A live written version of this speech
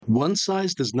One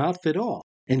size does not fit all,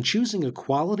 and choosing a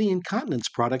quality incontinence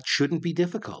product shouldn't be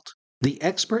difficult. The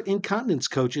expert incontinence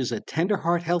coaches at Tender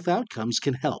Heart Health Outcomes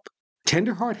can help.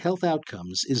 Tender Heart Health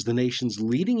Outcomes is the nation's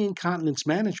leading incontinence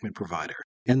management provider,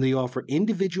 and they offer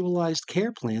individualized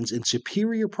care plans and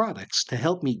superior products to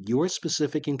help meet your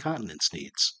specific incontinence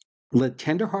needs. Let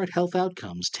Tender Heart Health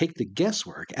Outcomes take the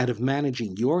guesswork out of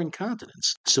managing your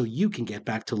incontinence so you can get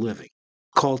back to living.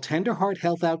 Call Tender Heart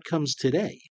Health Outcomes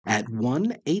today at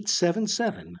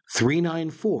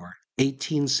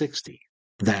 1-877-394-1860.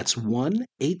 That's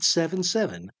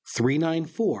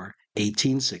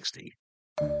 1-877-394-1860.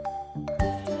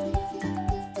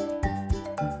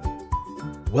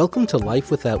 Welcome to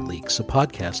Life Without Leaks, a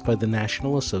podcast by the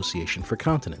National Association for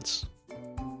Continence.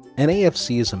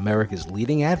 NAFC is America's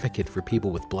leading advocate for people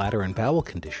with bladder and bowel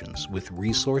conditions, with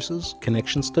resources,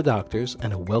 connections to doctors,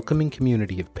 and a welcoming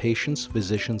community of patients,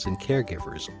 physicians, and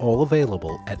caregivers, all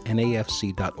available at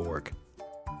nafc.org.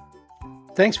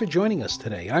 Thanks for joining us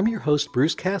today. I'm your host,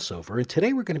 Bruce Cassover, and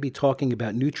today we're going to be talking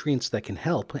about nutrients that can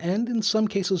help, and in some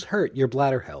cases hurt, your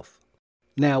bladder health.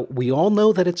 Now, we all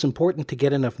know that it's important to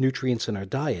get enough nutrients in our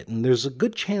diet, and there's a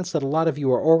good chance that a lot of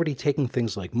you are already taking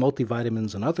things like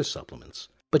multivitamins and other supplements.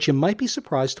 But you might be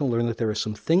surprised to learn that there are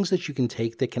some things that you can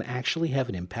take that can actually have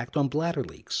an impact on bladder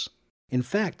leaks. In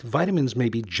fact, vitamins may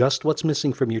be just what's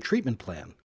missing from your treatment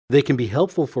plan. They can be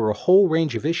helpful for a whole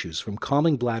range of issues, from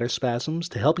calming bladder spasms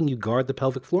to helping you guard the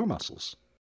pelvic floor muscles.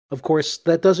 Of course,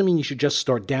 that doesn't mean you should just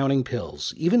start downing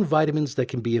pills. Even vitamins that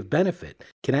can be of benefit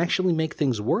can actually make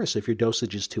things worse if your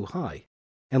dosage is too high.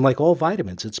 And like all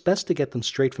vitamins, it's best to get them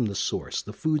straight from the source,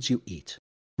 the foods you eat.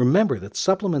 Remember that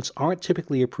supplements aren't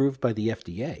typically approved by the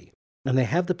FDA, and they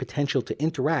have the potential to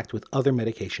interact with other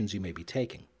medications you may be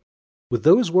taking. With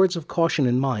those words of caution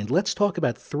in mind, let's talk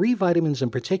about 3 vitamins in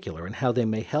particular and how they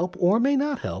may help or may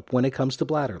not help when it comes to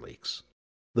bladder leaks.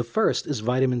 The first is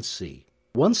vitamin C.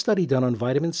 One study done on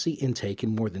vitamin C intake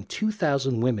in more than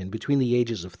 2,000 women between the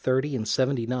ages of 30 and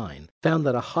 79 found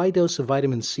that a high dose of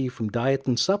vitamin C from diet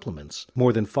and supplements,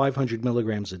 more than 500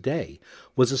 milligrams a day,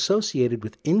 was associated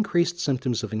with increased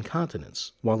symptoms of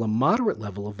incontinence, while a moderate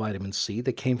level of vitamin C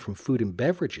that came from food and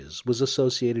beverages was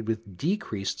associated with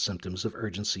decreased symptoms of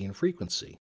urgency and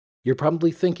frequency. You're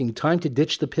probably thinking, time to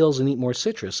ditch the pills and eat more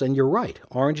citrus, and you're right,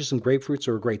 oranges and grapefruits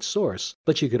are a great source,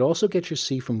 but you could also get your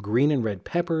C from green and red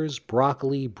peppers,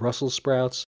 broccoli, Brussels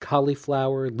sprouts,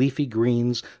 cauliflower, leafy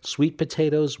greens, sweet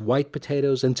potatoes, white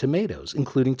potatoes, and tomatoes,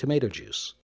 including tomato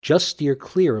juice. Just steer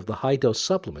clear of the high-dose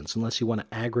supplements unless you want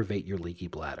to aggravate your leaky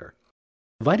bladder.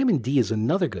 Vitamin D is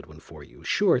another good one for you.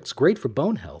 Sure, it's great for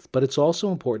bone health, but it's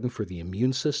also important for the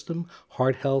immune system,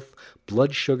 heart health,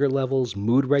 blood sugar levels,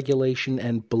 mood regulation,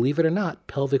 and, believe it or not,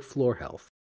 pelvic floor health.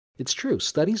 It's true,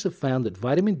 studies have found that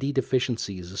vitamin D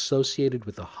deficiency is associated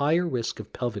with a higher risk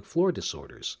of pelvic floor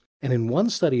disorders. And in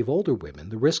one study of older women,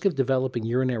 the risk of developing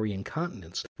urinary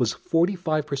incontinence was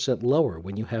 45% lower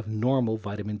when you have normal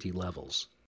vitamin D levels.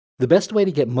 The best way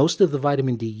to get most of the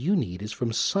vitamin D you need is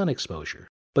from sun exposure.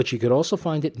 But you could also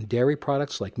find it in dairy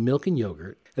products like milk and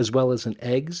yogurt, as well as in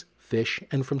eggs, fish,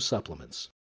 and from supplements.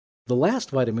 The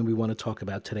last vitamin we want to talk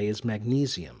about today is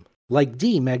magnesium. Like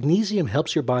D, magnesium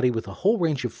helps your body with a whole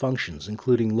range of functions,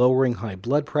 including lowering high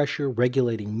blood pressure,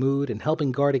 regulating mood, and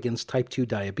helping guard against type 2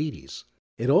 diabetes.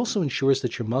 It also ensures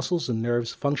that your muscles and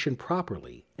nerves function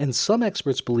properly, and some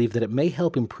experts believe that it may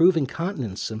help improve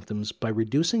incontinence symptoms by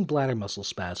reducing bladder muscle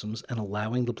spasms and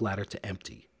allowing the bladder to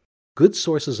empty. Good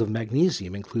sources of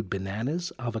magnesium include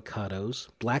bananas, avocados,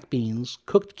 black beans,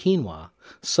 cooked quinoa,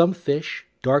 some fish,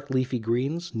 dark leafy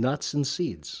greens, nuts, and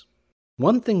seeds.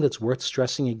 One thing that's worth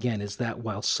stressing again is that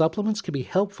while supplements can be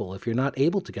helpful if you're not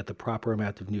able to get the proper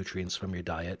amount of nutrients from your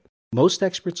diet, most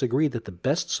experts agree that the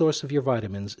best source of your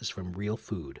vitamins is from real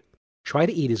food. Try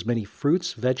to eat as many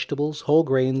fruits, vegetables, whole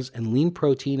grains, and lean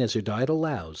protein as your diet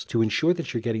allows to ensure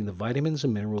that you're getting the vitamins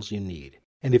and minerals you need.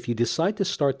 And if you decide to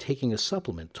start taking a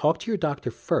supplement, talk to your doctor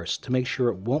first to make sure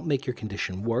it won't make your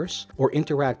condition worse or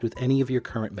interact with any of your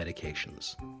current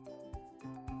medications.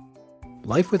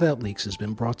 Life Without Leaks has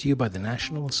been brought to you by the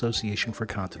National Association for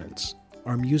Continence.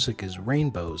 Our music is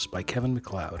Rainbows by Kevin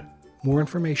MacLeod. More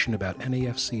information about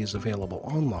NAFC is available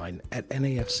online at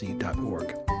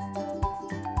nafc.org.